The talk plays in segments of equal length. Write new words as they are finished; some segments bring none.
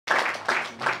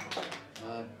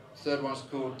Third one's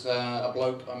called A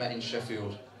Bloke I Met in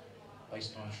Sheffield,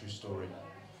 based on a true story.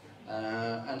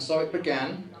 And so it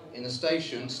began. In the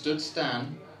station stood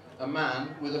Stan, a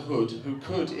man with a hood who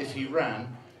could, if he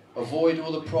ran, avoid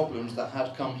all the problems that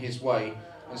had come his way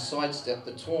and sidestep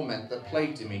the torment that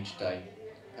plagued him each day.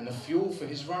 And the fuel for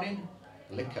his running?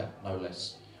 Liquor, no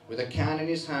less. With a can in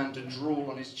his hand and drool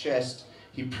on his chest,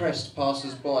 he pressed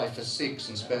passers-by for cigs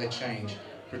and spare change,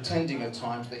 pretending at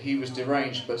times that he was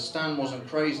deranged, but Stan wasn't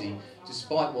crazy,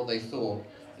 despite what they thought.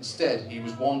 Instead, he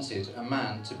was wanted, a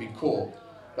man to be caught.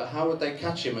 But how would they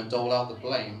catch him and dole out the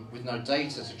blame, with no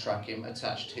data to track him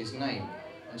attached to his name?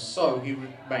 And so he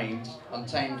remained,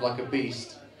 untamed like a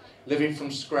beast, living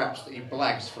from scraps that he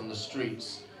blags from the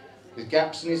streets. With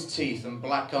gaps in his teeth and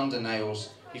black undernails,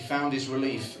 he found his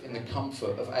relief in the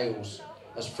comfort of ales.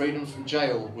 As freedom from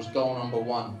jail was goal number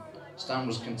one, Stan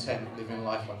was content living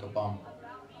life like a bum.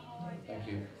 Thank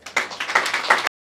you.